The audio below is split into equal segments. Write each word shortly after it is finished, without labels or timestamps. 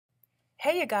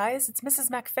Hey you guys, it's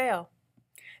Mrs. MacPhail.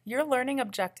 Your learning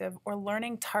objective or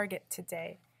learning target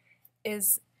today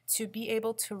is to be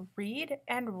able to read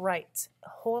and write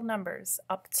whole numbers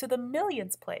up to the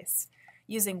millions place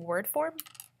using word form,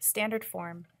 standard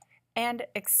form, and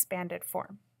expanded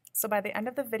form. So by the end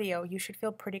of the video, you should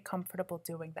feel pretty comfortable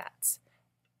doing that.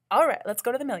 All right, let's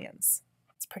go to the millions.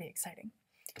 It's pretty exciting.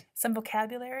 Some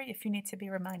vocabulary if you need to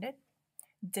be reminded.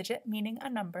 Digit meaning a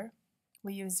number.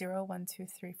 We use 0, 1, 2,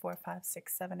 3, 4, 5,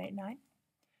 6, 7, 8, 9.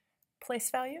 Place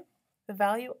value, the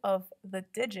value of the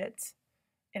digit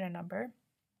in a number.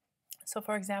 So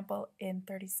for example, in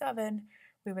 37,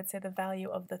 we would say the value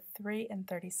of the 3 in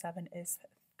 37 is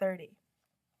 30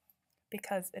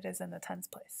 because it is in the tens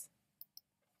place.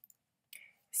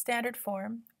 Standard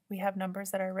form, we have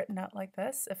numbers that are written out like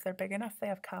this. If they're big enough, they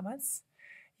have commas.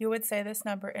 You would say this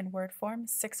number in word form,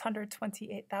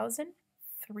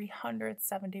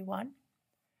 628,371.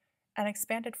 An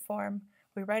expanded form,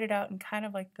 we write it out in kind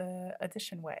of like the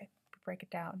addition way. We break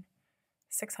it down.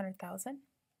 600,000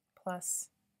 plus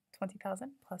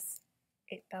 20,000 plus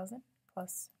 8,000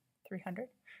 plus 300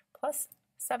 plus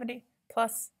 70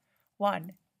 plus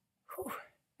 1. Whew.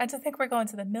 And to think we're going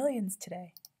to the millions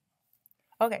today.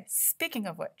 Okay, speaking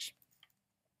of which,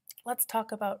 let's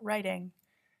talk about writing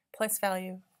place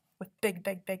value with big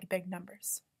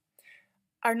numbers.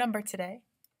 Our number today,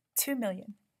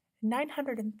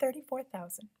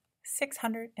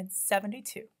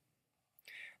 2,934,672.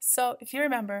 So if you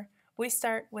remember, we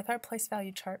start with our place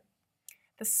value chart.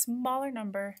 The smaller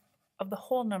number of the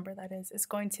whole number, that is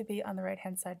going to be on the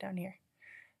right-hand side down here.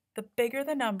 The bigger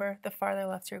the number, the farther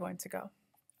left you're going to go.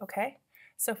 Okay?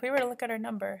 So if we were to look at our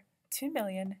number,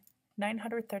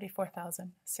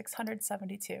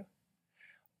 2,934,672.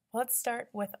 Let's start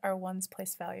with our ones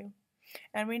place value.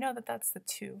 And we know that that's the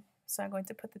 2. So I'm going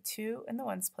to put the 2 in the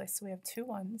ones place. So we have 2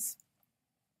 ones.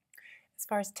 As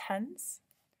far as tens,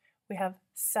 we have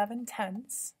 7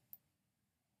 tens.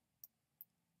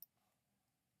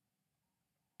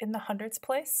 In the hundreds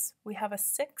place, we have a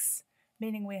 6,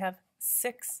 meaning we have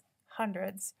 6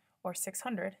 hundreds or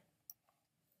 600.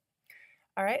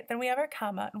 All right, then we have our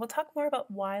comma, and we'll talk more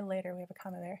about why later we have a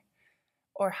comma there,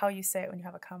 or how you say it when you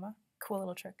have a comma. Cool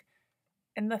little trick.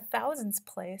 In the thousands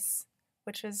place,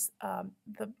 which is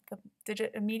the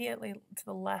digit immediately to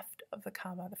the left of the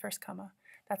comma, the first comma.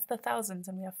 That's the thousands,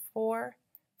 and we have 4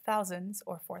 thousands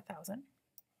or 4,000.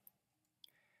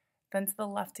 Then to the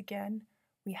left again,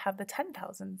 we have the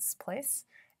 10,000s place,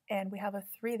 and we have a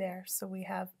 3 there, so we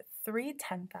have 3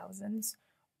 10,000s,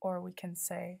 or we can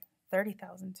say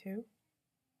 30,000 too.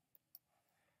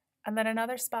 And then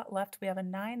another spot left, we have a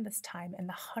 9 this time in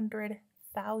the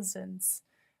 100,000s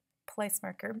place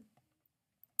marker,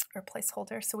 or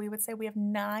placeholder. So we would say we have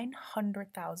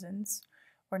 900,000s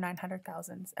or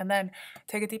 900,000s. And then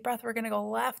take a deep breath. We're going to go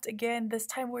left again. This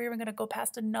time we're even going to go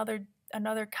past another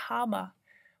comma.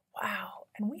 Wow.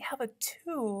 And we have a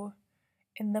 2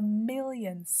 in the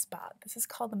millions spot. This is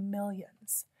called the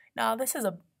millions. Now this is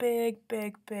a big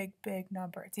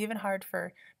number. It's even hard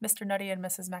for Mr. Nutty and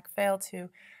Mrs. MacPhail to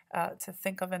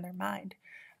think of in their mind.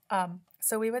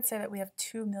 So we would say that we have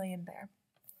 2 million there.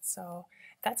 So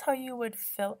that's how you would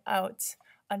fill out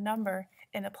a number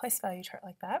in a place value chart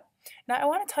like that. Now I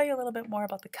want to tell you a little bit more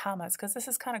about the commas because this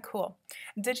is kind of cool.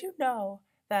 Did you know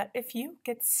that if you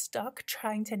get stuck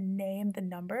trying to name the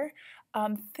number,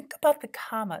 think about the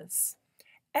commas.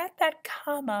 At that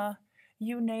comma,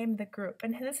 you name the group.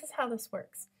 And this is how this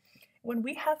works. When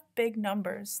we have big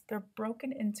numbers, they're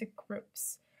broken into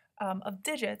groups of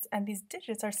digits, and these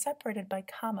digits are separated by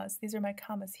commas. These are my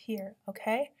commas here,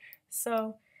 okay?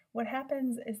 So what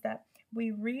happens is that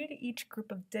we read each group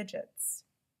of digits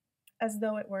as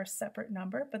though it were a separate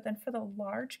number, but then for the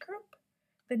large group,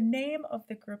 the name of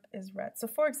the group is read. So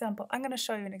for example, I'm going to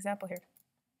show you an example here.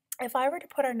 If I were to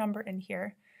put our number in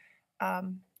here,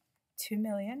 2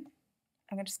 million,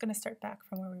 I'm just going to start back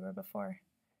from where we were before.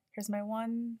 Here's my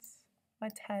ones, my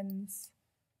tens,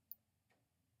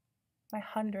 my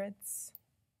hundreds,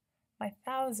 my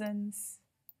thousands,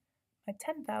 my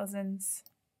 10,000s,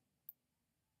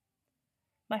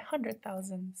 my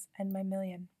 100,000s, and my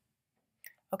million.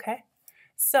 Okay?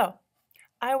 So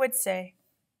I would say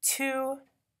 2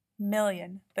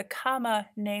 million. The comma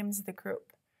names the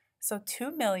group. So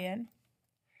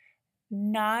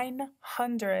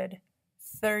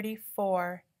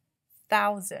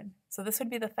 2,934,000. So this would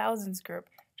be the thousands group,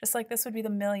 just like this would be the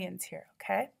millions here,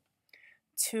 okay?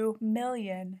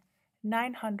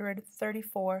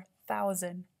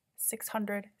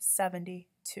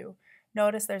 2,934,672.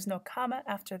 Notice there's no comma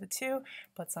after the 2,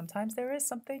 but sometimes there is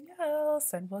something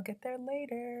else, and we'll get there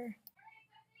later.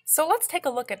 So let's take a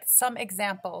look at some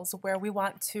examples where we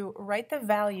want to write the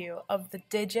value of the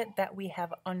digit that we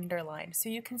have underlined. So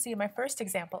you can see in my first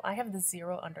example, I have the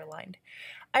 0 underlined.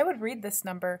 I would read this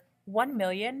number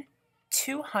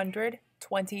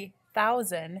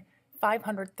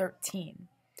 1,220,513.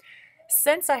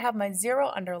 Since I have my 0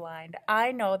 underlined,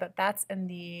 I know that that's in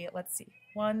the, let's see,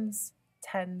 ones,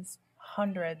 tens,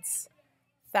 hundreds,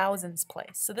 thousands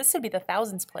place. So this would be the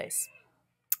thousands place.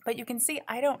 But you can see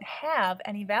I don't have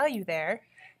any value there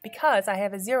because I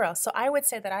have a 0. So I would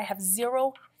say that I have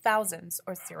 0 thousands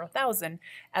or 0,000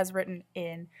 as written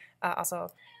in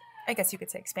also, I guess you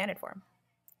could say expanded form.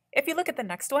 If you look at the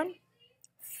next one,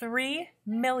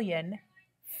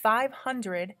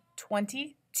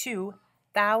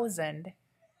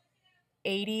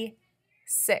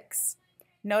 3,522,086.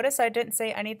 Notice I didn't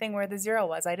say anything where the 0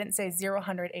 was. I didn't say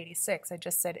 086. I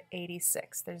just said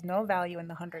 86. There's no value in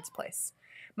the hundreds place.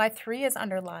 My 3 is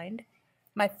underlined.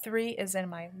 My 3 is in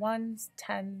my ones,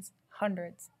 tens,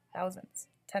 hundreds, thousands,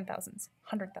 10,000s,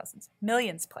 100,000s,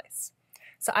 millions place.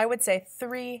 So I would say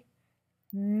 3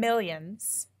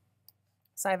 millions.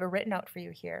 So I have a written out for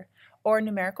you here. Or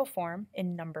numerical form,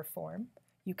 in number form,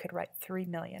 you could write 3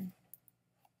 million.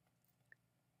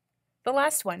 The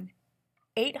last one,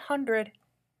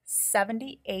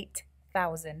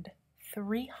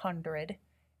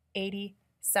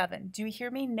 878,387. Do you hear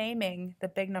me naming the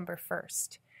big number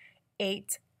first?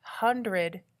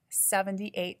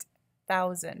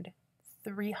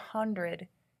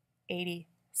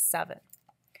 878,387.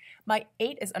 My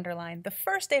 8 is underlined. The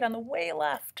first 8 on the way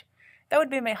left, that would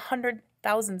be my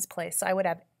 100,000s place. So I would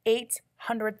have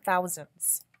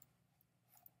 800,000s.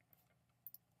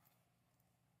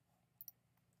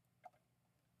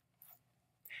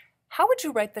 How would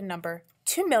you write the number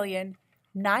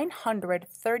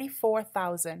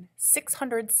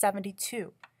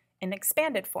 2,934,672 in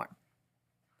expanded form?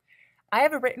 I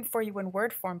have it written for you in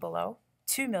word form below,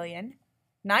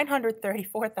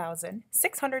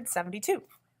 2,934,672.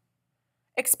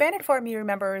 Expanded form, you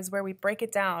remember, is where we break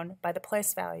it down by the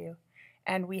place value,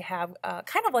 and we have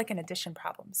kind of like an addition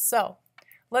problem. So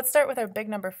let's start with our big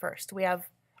number first. We have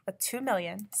a 2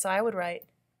 million, so I would write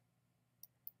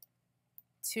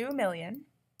 2 million.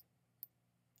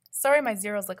 Sorry, my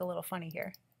zeros look a little funny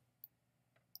here.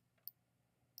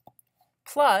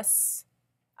 Plus,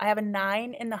 I have a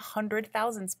 9 in the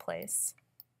 100,000s place,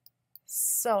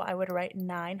 so I would write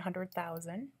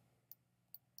 900,000.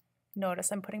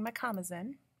 Notice I'm putting my commas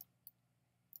in.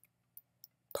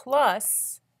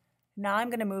 Plus, now I'm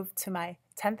going to move to my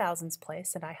 10,000s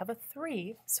place, and I have a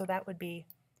 3, so that would be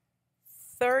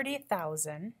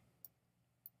 30,000,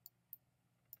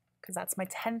 because that's my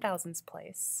 10,000s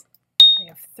place. I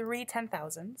have 3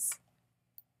 10,000s.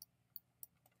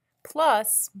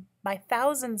 Plus, my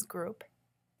thousands group,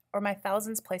 or my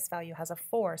thousands place value, has a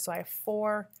 4, so I have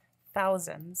 4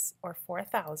 thousands, or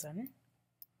 4,000.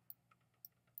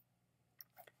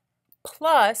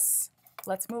 Plus,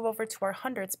 let's move over to our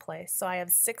hundreds place. So I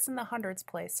have 6 in the hundreds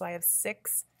place, so I have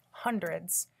 6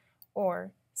 hundreds,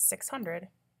 or 600.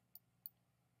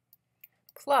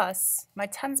 Plus, my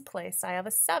tens place, I have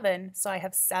a 7, so I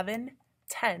have 7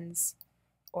 tens,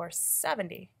 or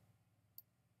 70.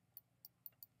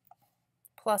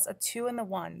 Plus a 2 in the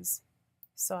ones,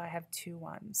 so I have 2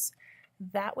 ones.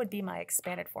 That would be my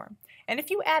expanded form. And if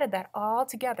you added that all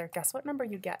together, guess what number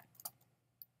you get?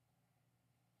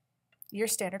 Your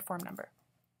standard form number.